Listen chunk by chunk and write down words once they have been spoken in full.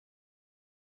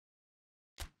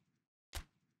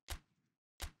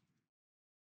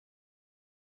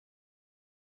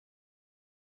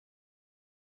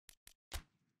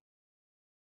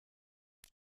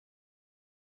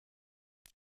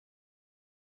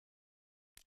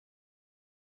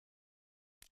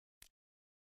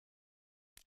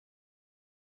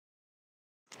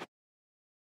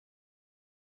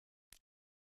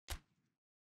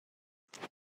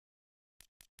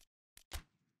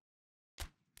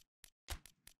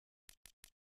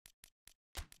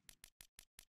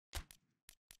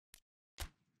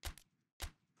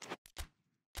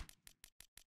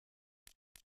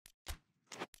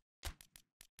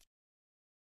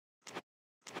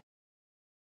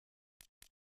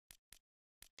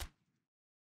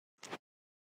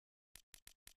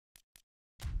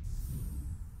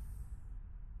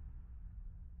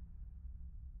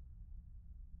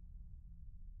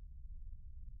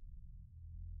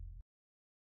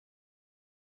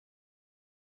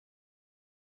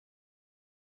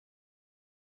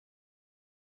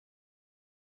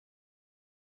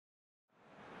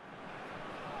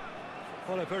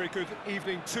Well, a very good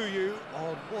evening to you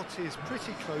on what is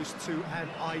pretty close to an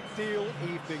ideal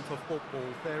evening for football.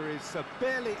 There is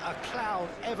barely a cloud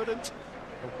evident.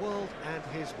 The world and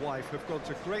his wife have gone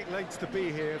to great lengths to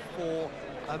be here for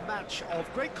a match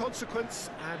of great consequence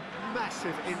and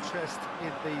massive interest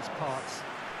in these parts.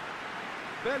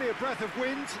 Barely a breath of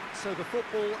wind, so the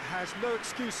football has no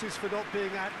excuses for not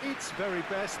being at its very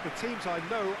best. The teams I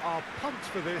know are pumped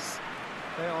for this.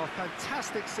 There are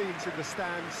fantastic scenes in the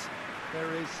stands.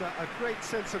 There is a great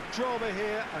sense of drama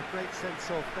here, a great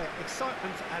sense of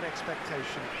excitement and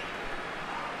expectation.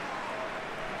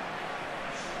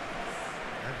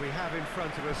 And we have in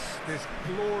front of us this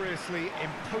gloriously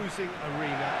imposing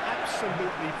arena,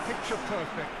 absolutely picture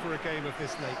perfect for a game of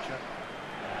this nature.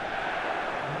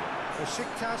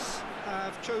 Beşiktaş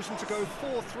have chosen to go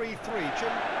 4-3-3. Jim,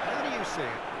 how do you see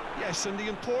it? Yes, and the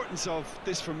importance of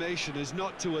this formation is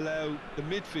not to allow the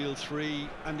midfield three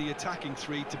and the attacking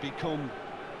three to become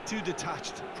too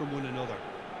detached from one another.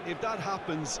 If that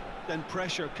happens, then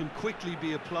pressure can quickly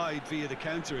be applied via the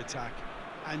counter-attack,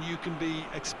 and you can be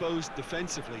exposed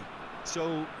defensively.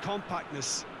 So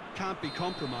compactness can't be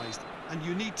compromised, and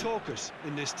you need talkers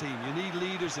in this team. You need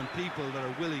leaders and people that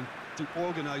are willing to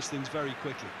organise things very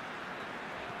quickly.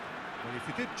 Well, if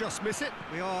you did just miss it,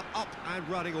 we are up and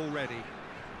running already.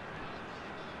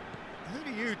 Who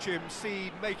do you, Jim,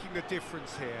 see making the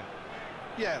difference here?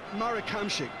 Yeah, Marek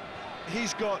Hamšík.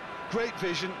 He's got great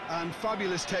vision and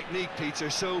fabulous technique, Peter,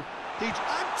 so he...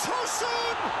 And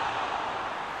Tosun!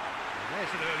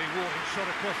 There's an early warning shot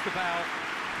across the bow.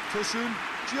 Tosun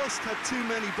just had too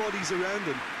many bodies around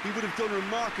him. He would have done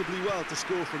remarkably well to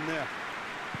score from there.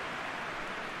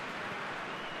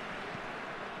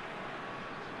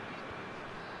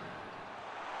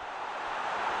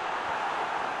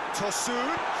 Tosun,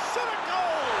 shot a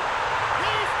goal!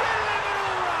 He's delivered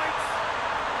all right!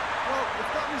 Well, if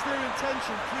that was their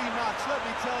intention pre-match, let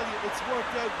me tell you, it's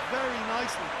worked out very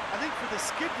nicely. I think for the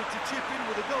skipper to chip in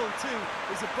with a goal too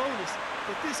is a bonus,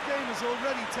 but this game has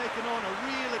already taken on a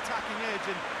real attacking edge,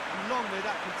 and long may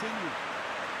that continue.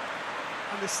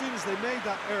 And as soon as they made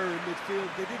that error in midfield,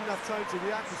 they didn't have time to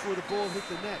react before the ball hit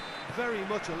the net. Very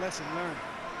much a lesson learned.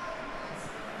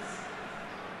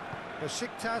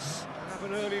 Beşiktaş have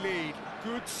an early lead.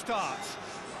 Good start.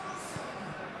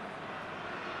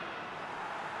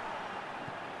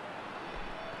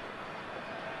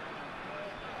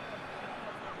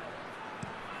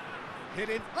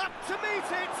 Hitting up to meet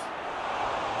it!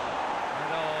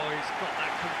 And oh, he's got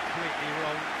that completely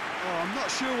wrong. Oh, I'm not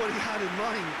sure what he had in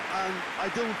mind, and I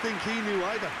don't think he knew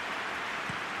either.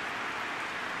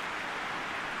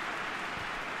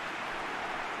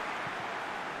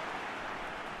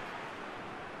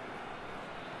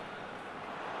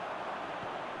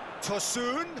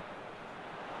 Tosun.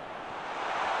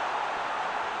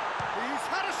 He's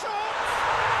had a shot!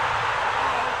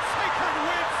 Oh, taken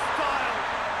with style.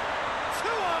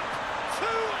 2 up,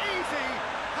 2 easy.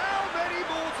 How many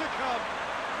more to come?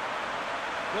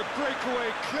 The breakaway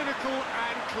clinical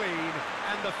and clean,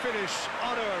 and the finish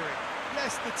unerring.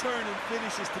 Yes, the turn and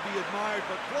finish is to be admired,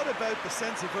 but what about the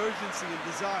sense of urgency and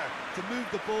desire to move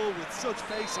the ball with such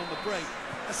pace on the break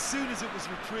as soon as it was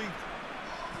retrieved?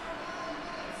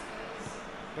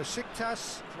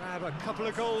 Beşiktaş grab a couple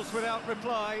of goals without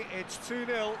reply. It's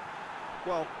 2-0.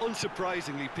 Well,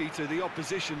 unsurprisingly, Peter, the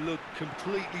opposition looked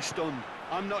completely stunned.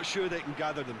 I'm not sure they can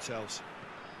gather themselves.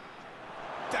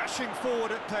 Dashing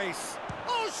forward at pace.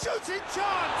 Oh, shooting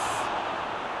chance!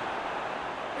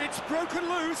 It's broken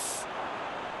loose.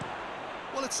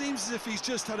 Well, it seems as if he's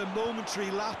just had a momentary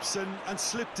lapse and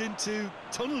slipped into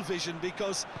tunnel vision,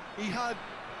 because he had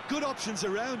good options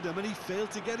around him and he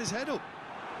failed to get his head up.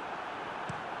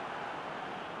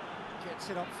 Gets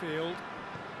it upfield.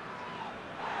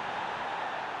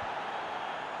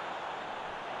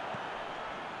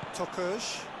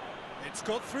 Tokuş. It's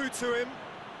got through to him.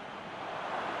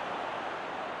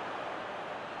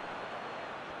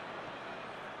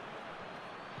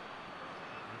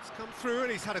 It's come through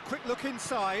and he's had a quick look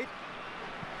inside.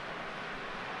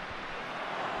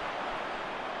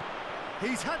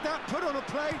 He's had that put on a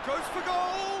play, goes for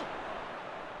goal!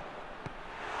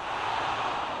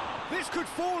 This could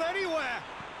fall anywhere.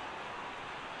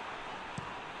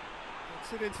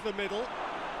 Gets it into the middle.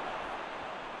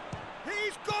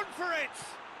 He's gone for it!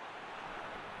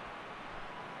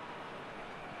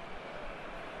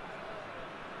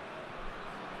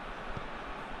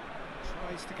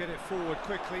 Tries to get it forward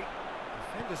quickly.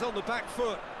 Defender's on the back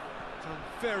foot. Done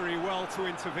very well to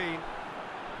intervene.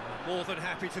 More than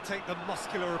happy to take the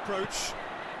muscular approach.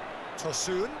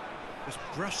 Tosun just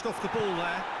brushed off the ball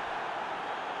there.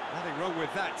 Nothing wrong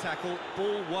with that tackle.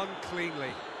 Ball won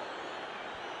cleanly.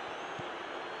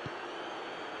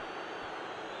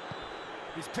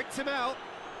 He's picked him out.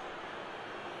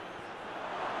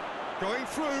 Going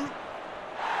through.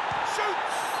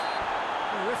 Shoots!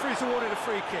 The referee's awarded a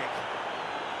free kick.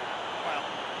 Well,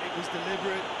 it was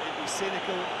deliberate, it was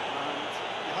cynical, and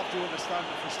you have to understand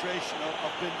the frustration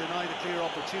of being denied a clear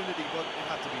opportunity, but it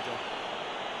had to be done.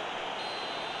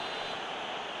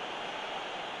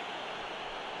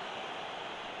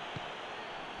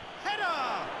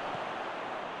 Header!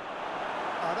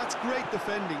 That's great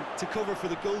defending to cover for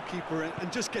the goalkeeper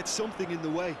and just get something in the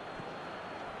way.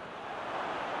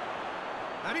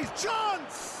 And his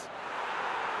chance!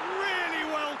 Really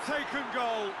well taken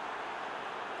goal.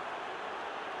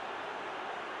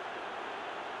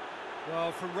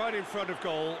 Well, from right in front of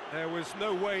goal, there was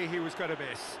no way he was going to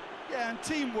miss. Yeah, and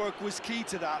teamwork was key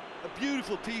to that. A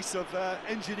beautiful piece of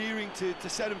engineering to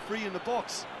set him free in the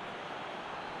box.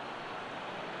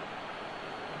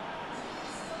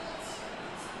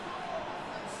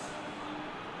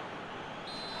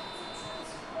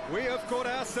 We have got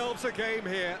ourselves a game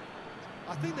here.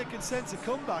 I think they can sense a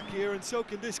comeback here, and so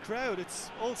can this crowd.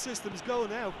 It's all systems go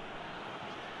now.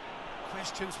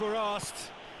 Questions were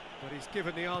asked, but he's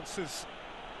given the answers.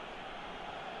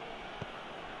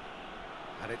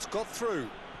 And it's got through.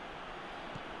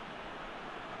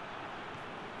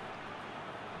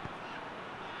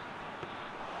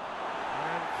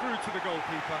 And through to the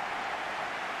goalkeeper.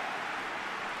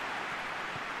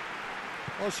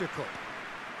 Oshikot.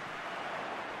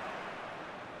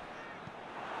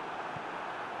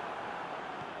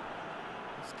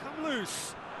 It's come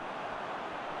loose.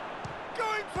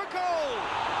 Going for goal!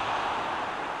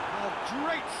 Oh,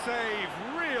 great save,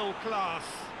 real class.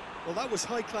 Well, that was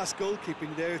high-class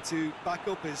goalkeeping there to back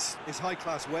up his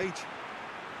high-class wage.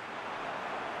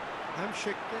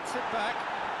 Hamšík gets it back.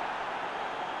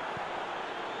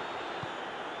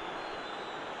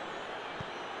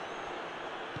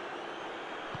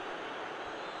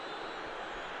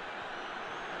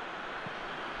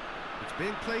 It's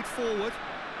being played forward.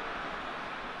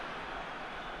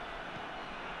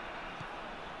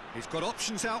 He's got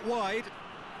options out wide.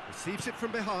 Receives it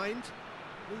from behind.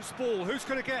 Loose ball, who's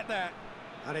going to get that?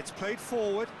 And it's played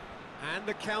forward, and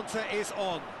the counter is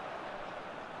on.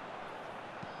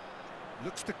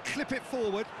 Looks to clip it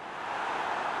forward.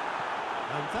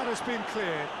 And that has been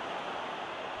cleared.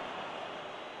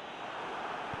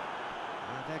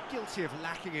 They're guilty of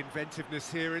lacking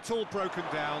inventiveness here. It's all broken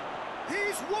down.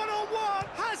 He's one-on-one,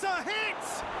 has a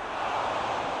hit!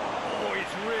 Oh,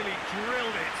 he's really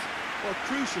drilled it. Well,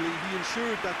 crucially, he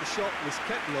ensured that the shot was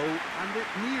kept low, and it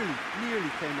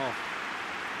nearly came off.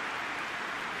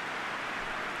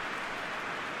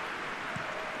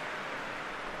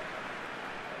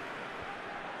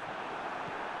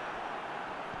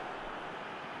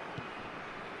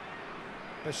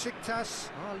 Beşiktaş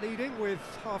are leading with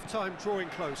half-time drawing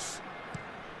close.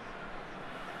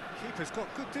 Keeper's got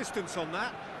good distance on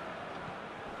that.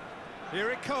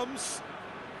 Here it comes.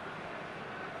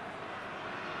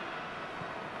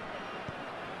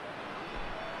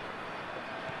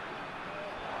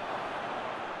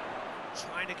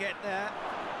 Trying to get there. I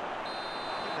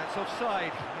think that's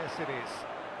offside. Yes, it is.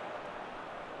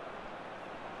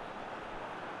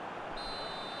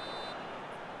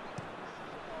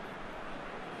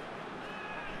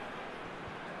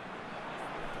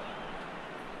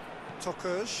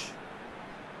 Tokuş.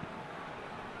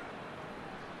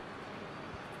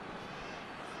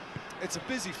 It's a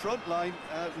busy front line,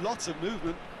 lots of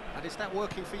movement. And is that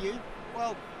working for you?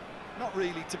 Well, not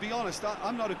really. To be honest,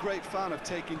 I'm not a great fan of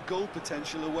taking goal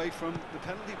potential away from the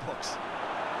penalty box.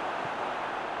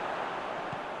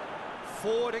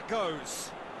 Forward it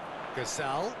goes.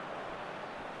 Gazal.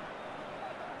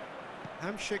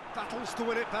 Hamšík battles to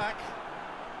win it back.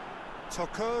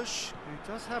 Tokuş, who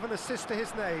does have an assist to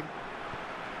his name.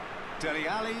 Dele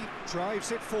Alli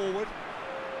drives it forward.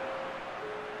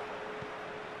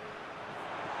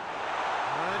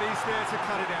 And he's there to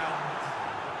cut it out.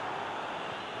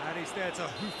 And he's there to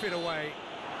hoof it away.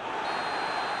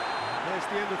 And there's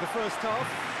the end of the first half.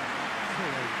 So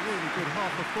a really good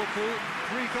half of football.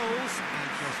 3 goals and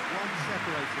just one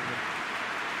separating them.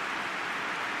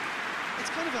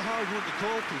 It's kind of a hard one to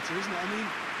call, Peter, isn't it? I mean,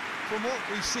 from what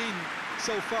we've seen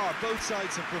so far, both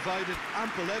sides have provided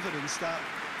ample evidence that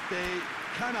they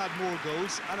can add more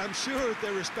goals, and I'm sure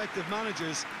their respective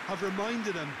managers have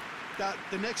reminded them that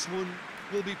the next one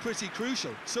will be pretty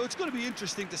crucial. So it's going to be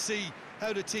interesting to see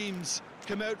how the teams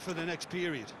come out for the next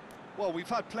period. Well, we've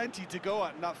had plenty to go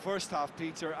at in that first half,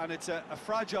 Peter, and it's a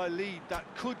fragile lead that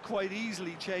could quite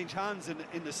easily change hands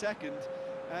in the second.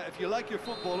 If you like your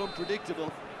football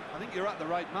unpredictable, I think you're at the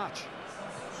right match.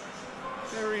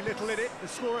 Very little in it. The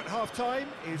score at half-time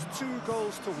is 2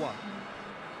 goals to 1.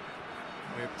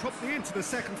 We're promptly into the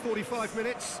second 45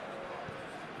 minutes.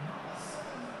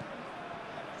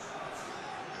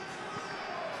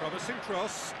 Promising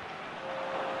cross.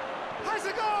 Has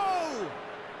a goal!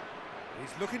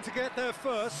 He's looking to get there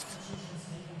first.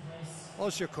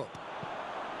 Ozyakup.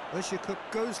 Ozyakup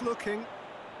goes looking.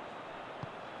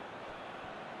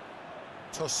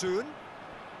 Tosun.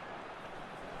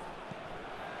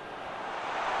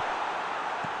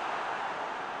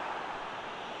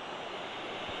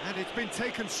 And it's been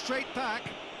taken straight back.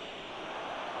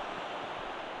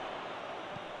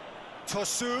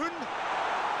 Tosun.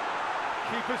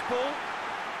 Keeper's ball.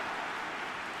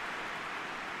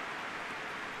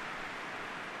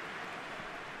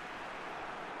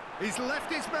 He's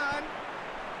left his man.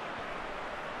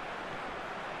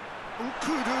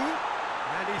 Ukudu.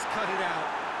 And he's cut it out.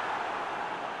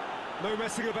 No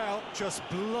messing about, just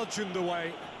bludgeoned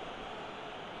away.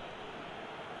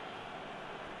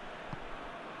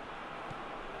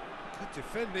 Good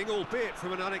defending, albeit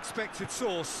from an unexpected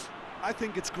source. I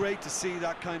think it's great to see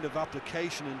that kind of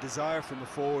application and desire from a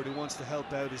forward who wants to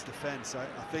help out his defence. I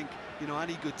think, you know,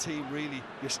 any good team, really,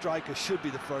 your striker should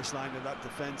be the first line of that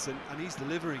defence, and he's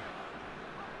delivering.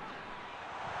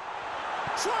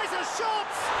 Tries a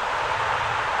shot!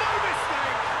 No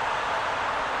mistake!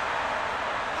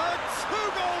 A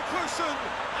two-goal cushion,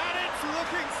 and it's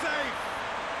looking safe.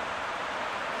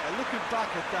 Looking back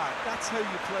at that, that's how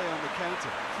you play on the counter.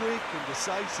 Quick and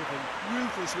decisive and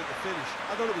ruthless with the finish.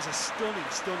 I thought it was a stunning,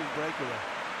 stunning breakaway.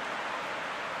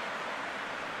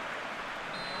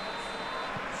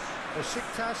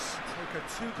 Beşiktaş take a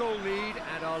two-goal lead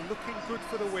and are looking good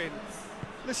for the win.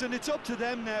 Listen, it's up to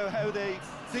them now how they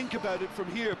think about it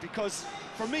from here, because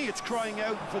for me it's crying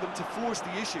out for them to force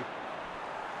the issue.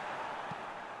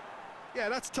 Yeah,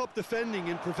 that's top defending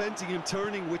and preventing him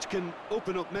turning, which can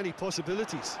open up many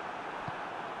possibilities.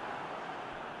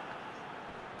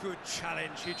 Good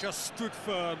challenge, he just stood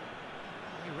firm.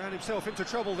 He ran himself into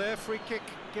trouble there, free kick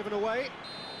given away.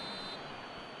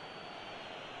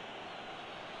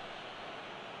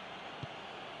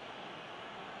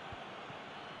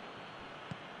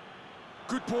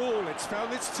 Good ball, it's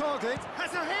found its target.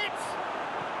 Has a hit!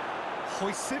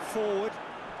 Hoists it forward.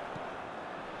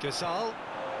 Gazal.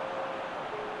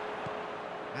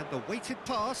 And the weighted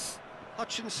pass.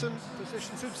 Hutchinson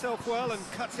positions himself well and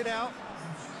cuts it out.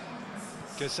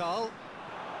 Gazal.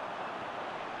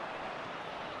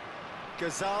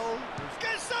 Gazal.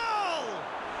 Gazal!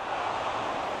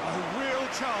 A real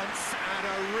chance and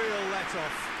a real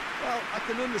let-off. Well, I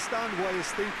can understand why his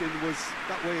thinking was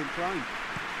that way inclined.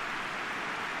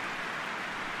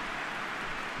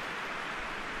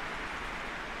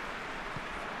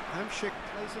 Hamšík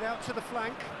plays it out to the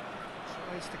flank.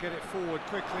 Tries to get it forward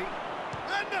quickly.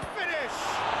 And the finish!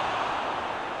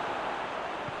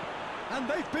 And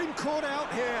they've been caught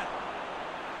out here.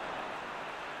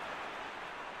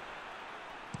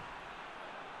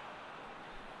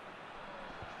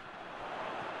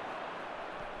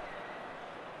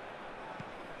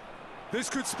 This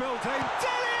could spell Dane.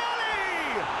 Dele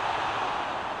Alli!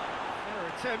 Fair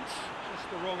attempt, just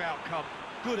the wrong outcome.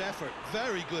 Good effort,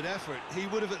 very good effort. He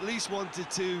would have at least wanted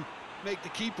to make the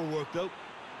keeper work, though.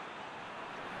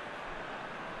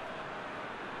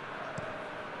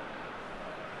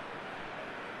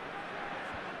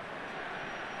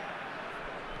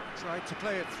 Tried to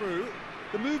play it through.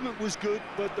 The movement was good,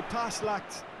 but the pass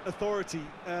lacked authority,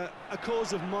 a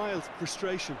cause of mild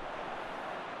frustration.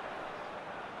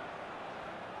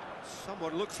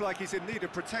 Someone looks like he's in need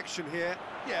of protection here.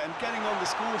 Yeah, and getting on the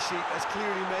score sheet has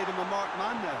clearly made him a marked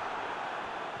man now.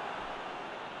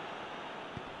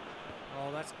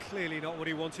 Oh, that's clearly not what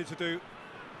he wanted to do.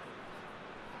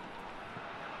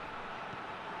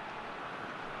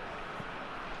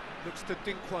 Looks to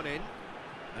dink one in.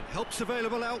 And help's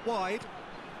available out wide.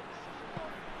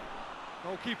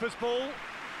 Goalkeeper's ball.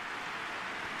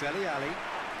 Dele Alli.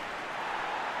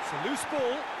 It's a loose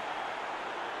ball.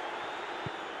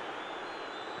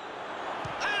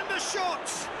 And the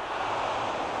shot!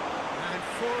 And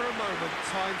for a moment,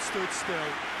 time stood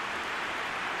still.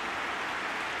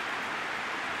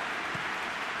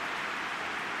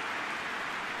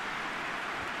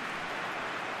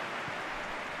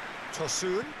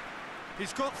 Tosun.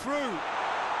 He's got through.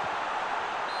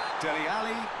 Dele Alli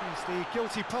is the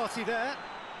guilty party there.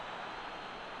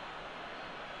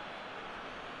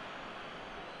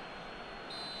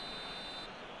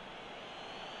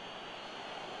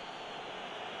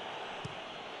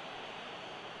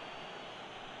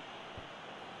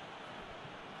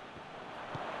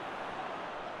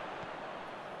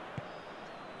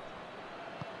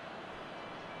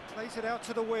 Plays it out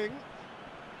to the wing.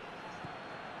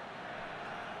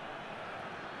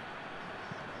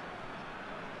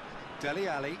 Dele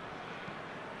Alli.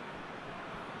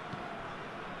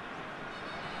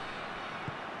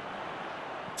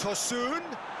 Tosun,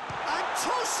 and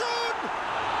Tosun!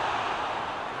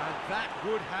 And that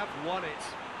would have won it.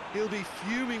 He'll be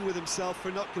fuming with himself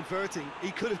for not converting. He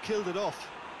could have killed it off.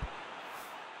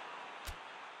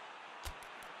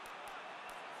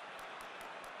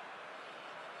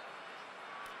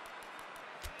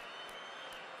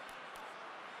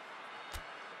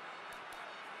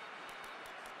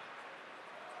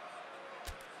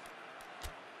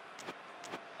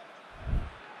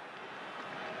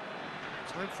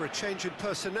 Time for a change in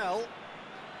personnel.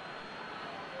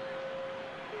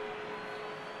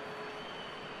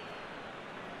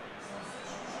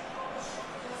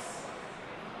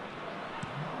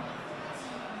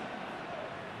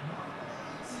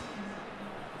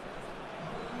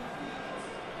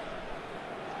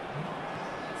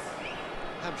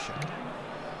 Hampshire.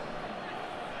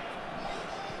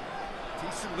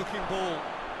 Decent looking ball.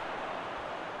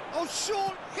 Oh,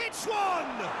 Sean hits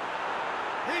one!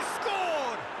 He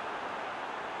scored!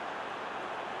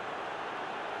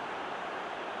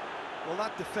 Well,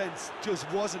 that defence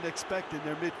just wasn't expecting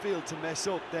their midfield to mess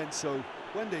up then, so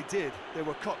when they did, they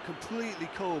were caught completely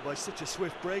cold by such a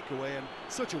swift breakaway and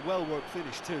such a well-worked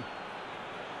finish too.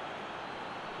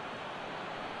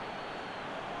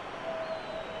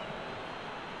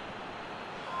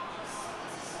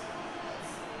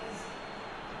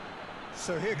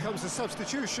 So here comes the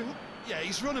substitution. Yeah,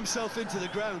 he's run himself into the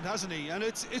ground, hasn't he? And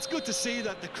it's good to see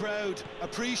that the crowd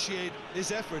appreciate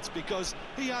his efforts, because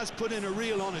he has put in a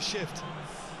real honest shift.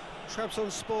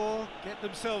 Trabzonspor get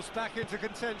themselves back into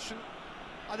contention.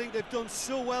 I think they've done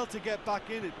so well to get back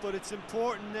in it, but it's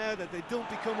important now that they don't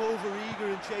become over-eager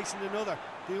in chasing another.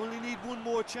 They only need one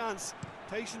more chance.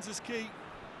 Patience is key.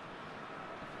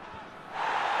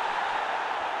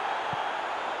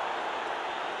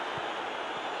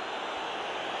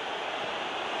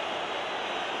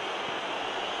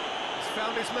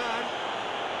 Found his man.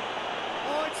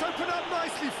 Oh, it's opened up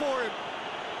nicely for him.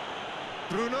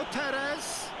 Bruno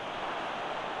Perez.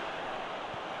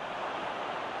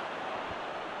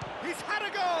 He's had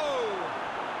a go!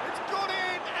 It's gone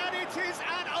in, and it is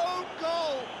an own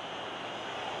goal!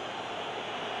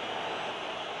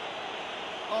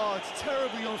 Oh, it's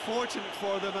terribly unfortunate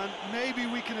for them, and maybe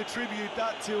we can attribute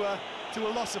that to a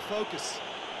loss of focus.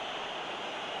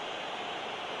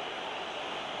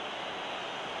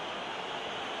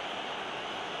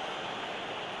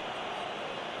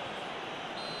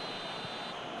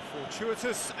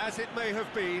 Fortuitous as it may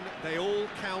have been, they all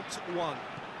count one.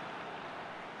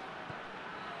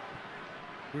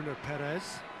 Bruno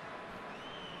Perez.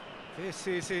 This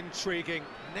is intriguing.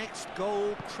 Next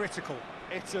goal critical.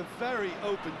 It's a very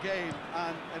open game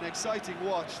and an exciting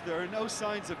watch. There are no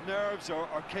signs of nerves or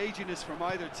caginess from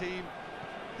either team.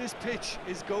 This pitch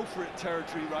is go-for-it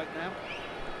territory right now.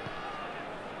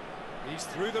 He's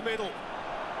through the middle.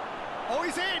 Oh,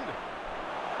 he's in!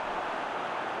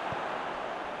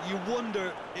 You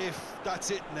wonder if that's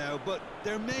it now, but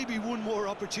there may be one more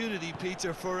opportunity,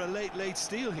 Peter, for a late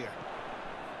steal here.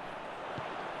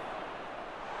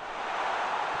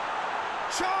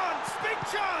 Chance! Big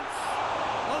chance!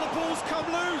 Oh, the ball's come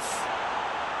loose!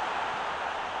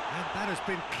 And that has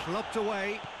been clubbed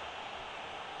away.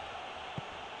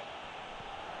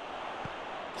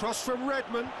 Cross from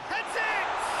Redmond. Heads it!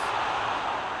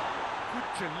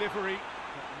 Good delivery,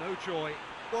 but no joy.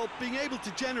 Well, being able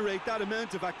to generate that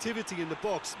amount of activity in the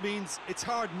box means it's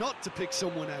hard not to pick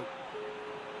someone out.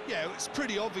 Yeah, it's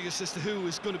pretty obvious as to who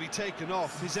was going to be taken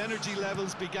off. His energy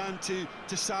levels began to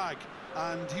sag,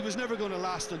 and he was never going to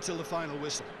last until the final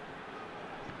whistle.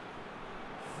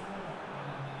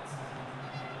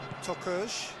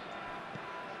 Tokush.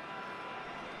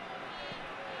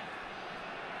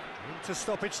 Into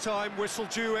stoppage time, whistle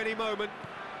due any moment.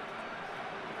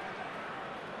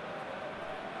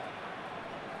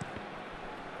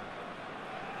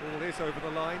 Ball is over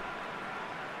the line.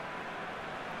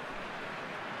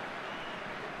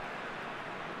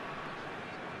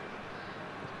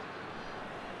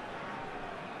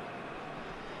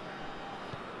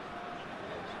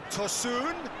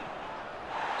 Tosun.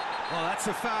 Well, that's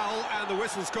a foul, and the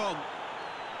whistle's gone.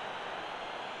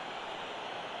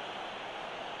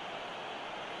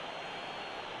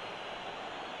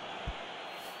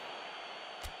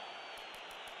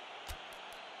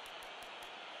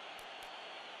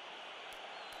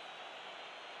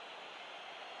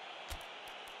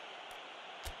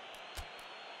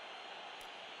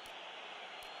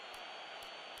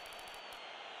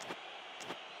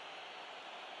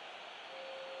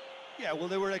 Yeah, well,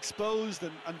 they were exposed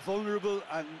and vulnerable,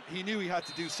 and he knew he had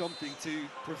to do something to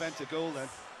prevent a goal then.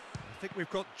 think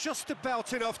we've got just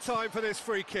about enough time for this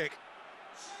free kick.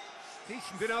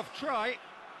 Decent enough try.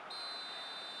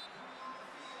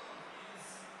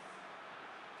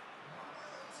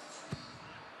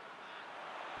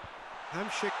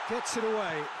 Hamšík gets it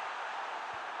away.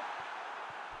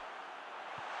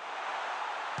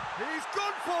 He's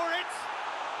gone for it!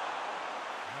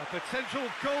 A potential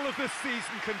goal of the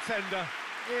season contender,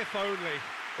 if only.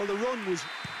 Well, the run was...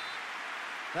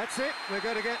 That's it, we're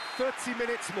going to get 30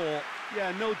 minutes more.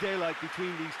 Yeah, no daylight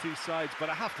between these two sides, but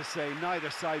I have to say, neither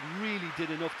side really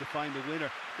did enough to find a winner.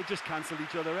 They just cancelled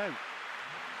each other out.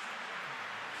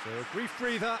 So a brief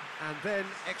breather, and then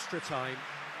extra time.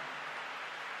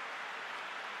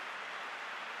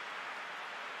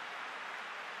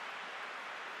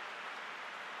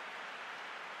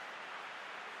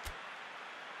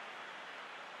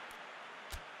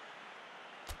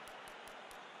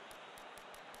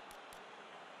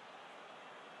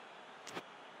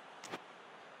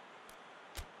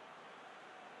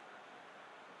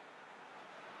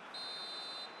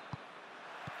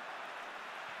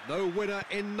 No winner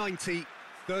in 90,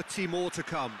 30 more to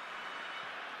come.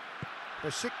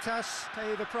 Beşiktaş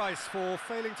pay the price for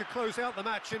failing to close out the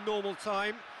match in normal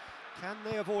time. Can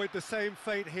they avoid the same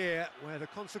fate here, where the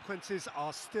consequences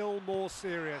are still more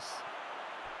serious?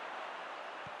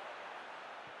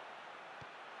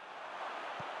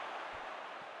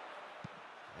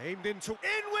 Aimed in with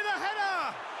a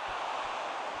header!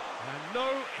 And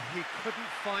no, he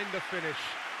couldn't find the finish.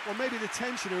 Well, maybe the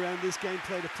tension around this game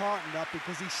played a part in that,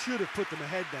 because he should have put them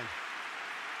ahead then.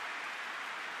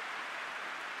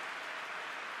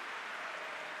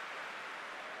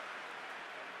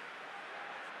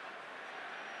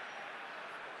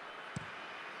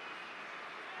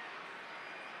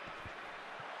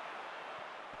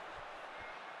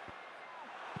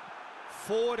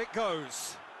 Forward it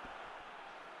goes.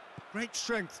 Great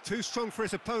strength, too strong for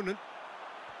his opponent.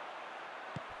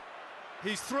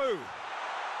 He's through.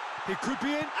 He could be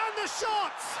in, and the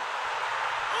shot!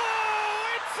 Oh,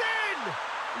 it's in!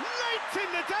 Late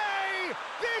in the day,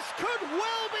 this could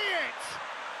well be it!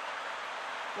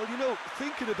 Well, you know,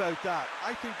 thinking about that,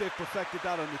 I think they've perfected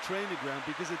that on the training ground,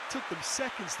 because it took them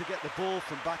seconds to get the ball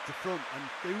from back to front, and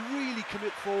they really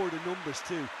commit forward in numbers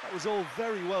too. That was all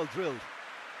very well drilled.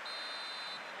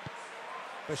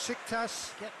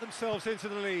 Beşiktaş get themselves into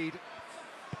the lead.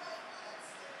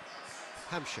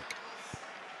 Hamšík.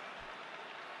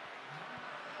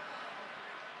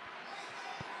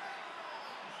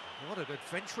 What an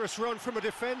adventurous run from a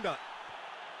defender.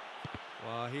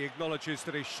 Well, he acknowledges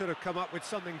that he should have come up with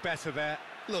something better there.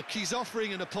 Look, he's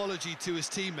offering an apology to his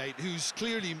teammate, who's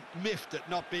clearly miffed at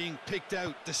not being picked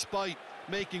out despite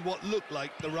making what looked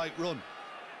like the right run.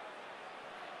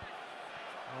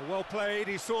 Oh, well played,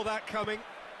 he saw that coming.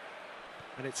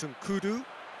 And it's Nkudu.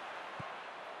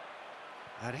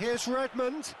 And here's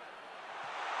Redmond.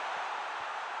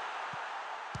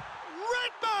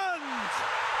 Redmond!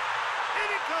 In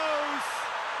it goes!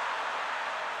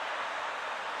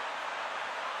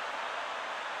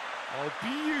 Oh,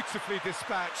 beautifully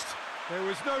dispatched. There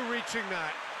was no reaching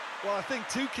that. Well, I think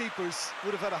two keepers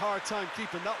would have had a hard time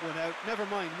keeping that one out, never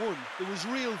mind one. There was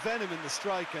real venom in the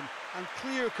strike and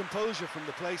clear composure from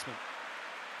the placement.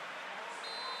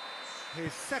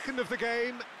 His second of the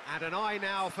game, and an eye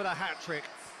now for the hat-trick.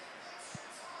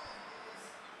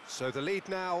 So the lead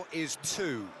now is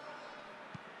 2.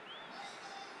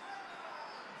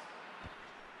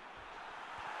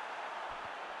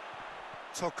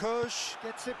 Tokuş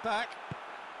gets it back.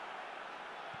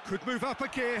 Could move up a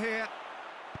gear here.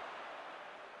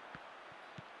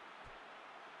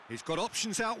 He's got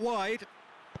options out wide.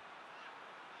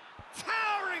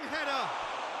 Towering header!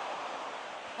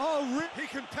 Oh, he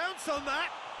can pounce on that!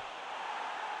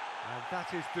 And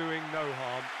that is doing no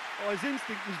harm. Oh, his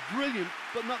instinct was brilliant,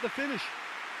 but not the finish.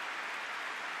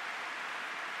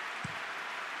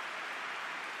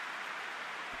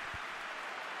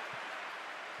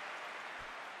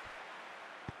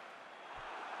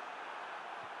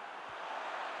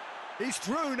 He's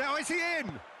through, now is he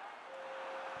in?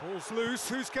 Ball's loose,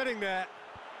 who's getting there?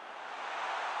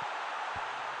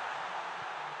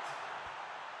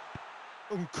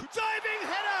 Diving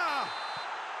header!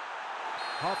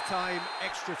 Half-time,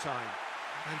 extra time.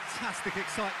 Fantastic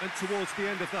excitement towards the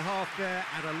end of the half there,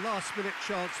 and a last-minute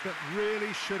chance that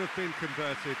really should have been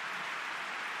converted.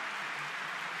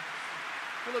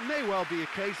 Well, it may well be a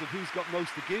case of who's got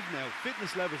most to give now.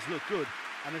 Fitness levels look good,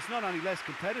 and it's not any less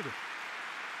competitive.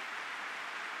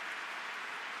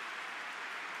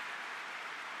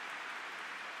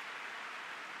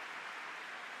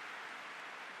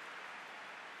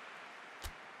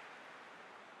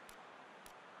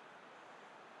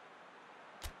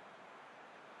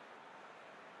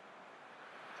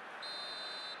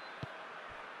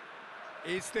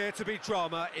 Is there to be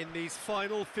drama in these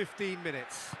final 15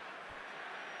 minutes?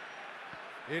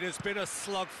 It has been a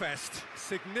slugfest.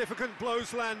 Significant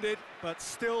blows landed, but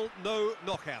still no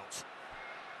knockout.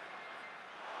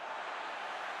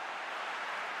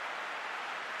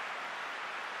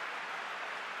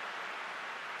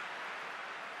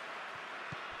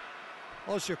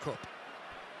 Ozyakup.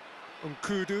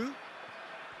 Nkudu.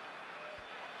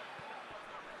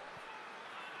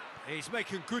 He's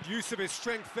making good use of his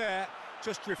strength there.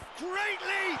 Just great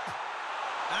leap!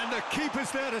 And the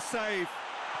keeper's there to save.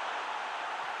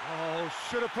 Oh,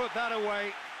 should have put that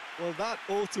away. Well, that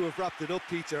ought to have wrapped it up,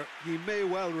 Peter. He may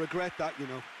well regret that, you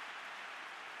know.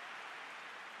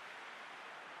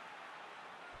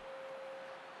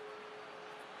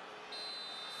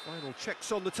 Final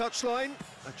checks on the touchline.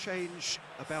 A change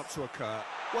about to occur.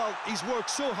 Well, he's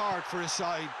worked so hard for his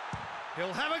side.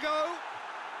 He'll have a go.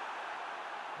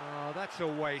 Oh, that's a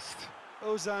waste.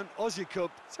 Ozan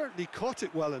Ozyakup certainly caught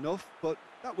it well enough, but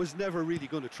that was never really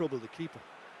going to trouble the keeper.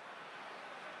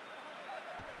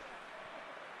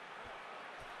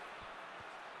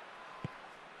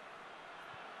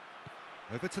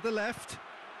 Over to the left,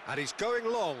 and he's going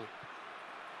long.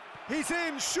 He's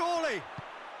in, surely.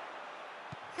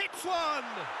 Hits one.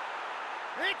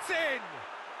 It's in.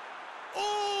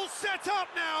 All set up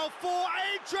now for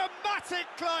a dramatic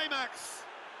climax.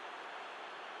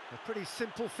 A pretty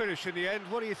simple finish in the end.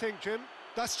 What do you think, Jim?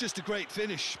 That's just a great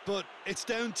finish, but it's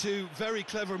down to very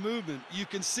clever movement. You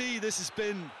can see this has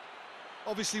been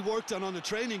obviously worked on the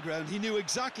training ground. He knew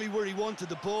exactly where he wanted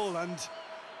the ball, and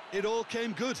it all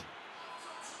came good.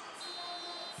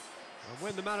 And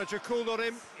when the manager called on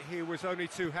him, he was only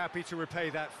too happy to repay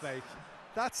that faith.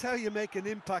 That's how you make an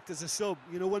impact as a sub.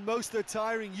 You know, when most are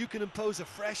tiring, you can impose a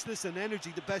freshness and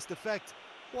energy to best effect.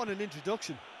 What an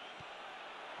introduction.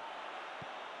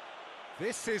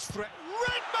 This is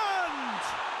Redmond!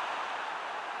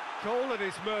 Goal at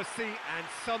his mercy, and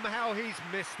somehow he's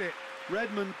missed it.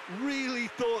 Redmond really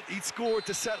thought he'd scored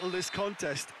to settle this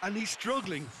contest, and he's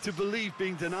struggling to believe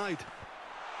being denied.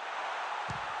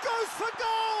 Goes for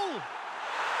goal!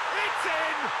 It's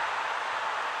in!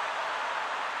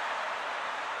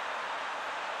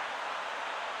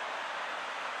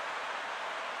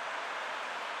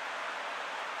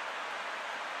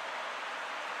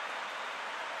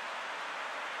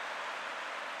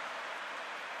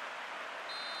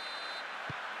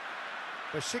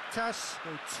 Beşiktaş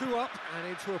go 2 up and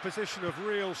into a position of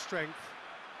real strength.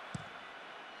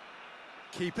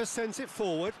 Keeper sends it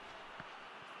forward.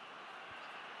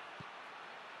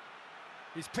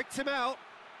 He's picked him out.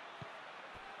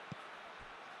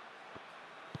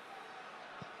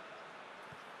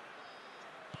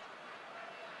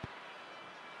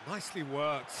 Nicely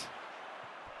worked.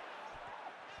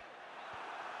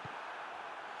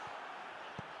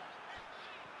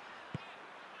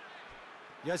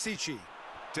 Yazici.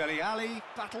 Dele Alli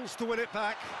battles to win it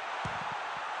back.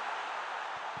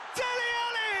 Dele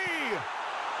Alli!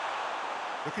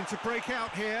 Looking to break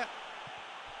out here.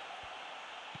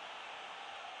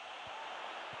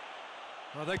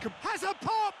 Oh, they can... Has a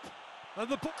pop! And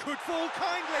the ball could fall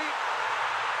kindly.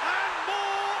 And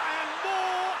more, and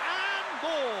more, and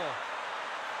more.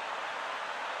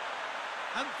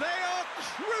 And they are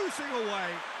cruising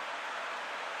away.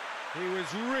 He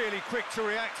was really quick to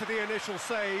react to the initial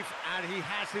save, and he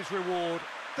has his reward.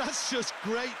 That's just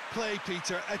great play,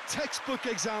 Peter. A textbook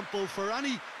example for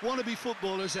any wannabe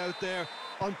footballers out there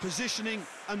on positioning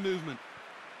and movement.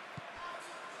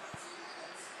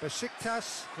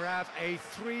 Beşiktaş grab a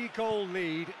 3-goal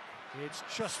lead. It's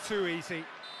just too easy.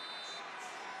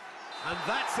 And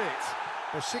that's it.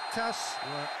 Beşiktaş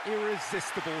were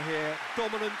irresistible here.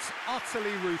 Dominant,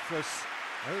 utterly ruthless.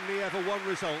 Only ever one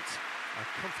result.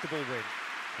 A comfortable win.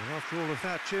 And after all of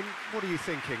that, Jim, what are you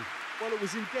thinking? Well, it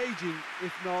was engaging,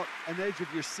 if not an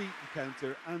edge-of-your-seat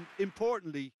encounter, and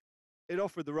importantly, it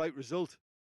offered the right result.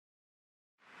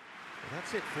 Well,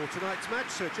 that's it for tonight's match,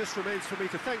 so it just remains for me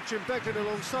to thank Jim Beglin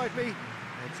alongside me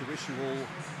and to wish you all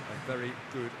a very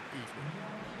good evening.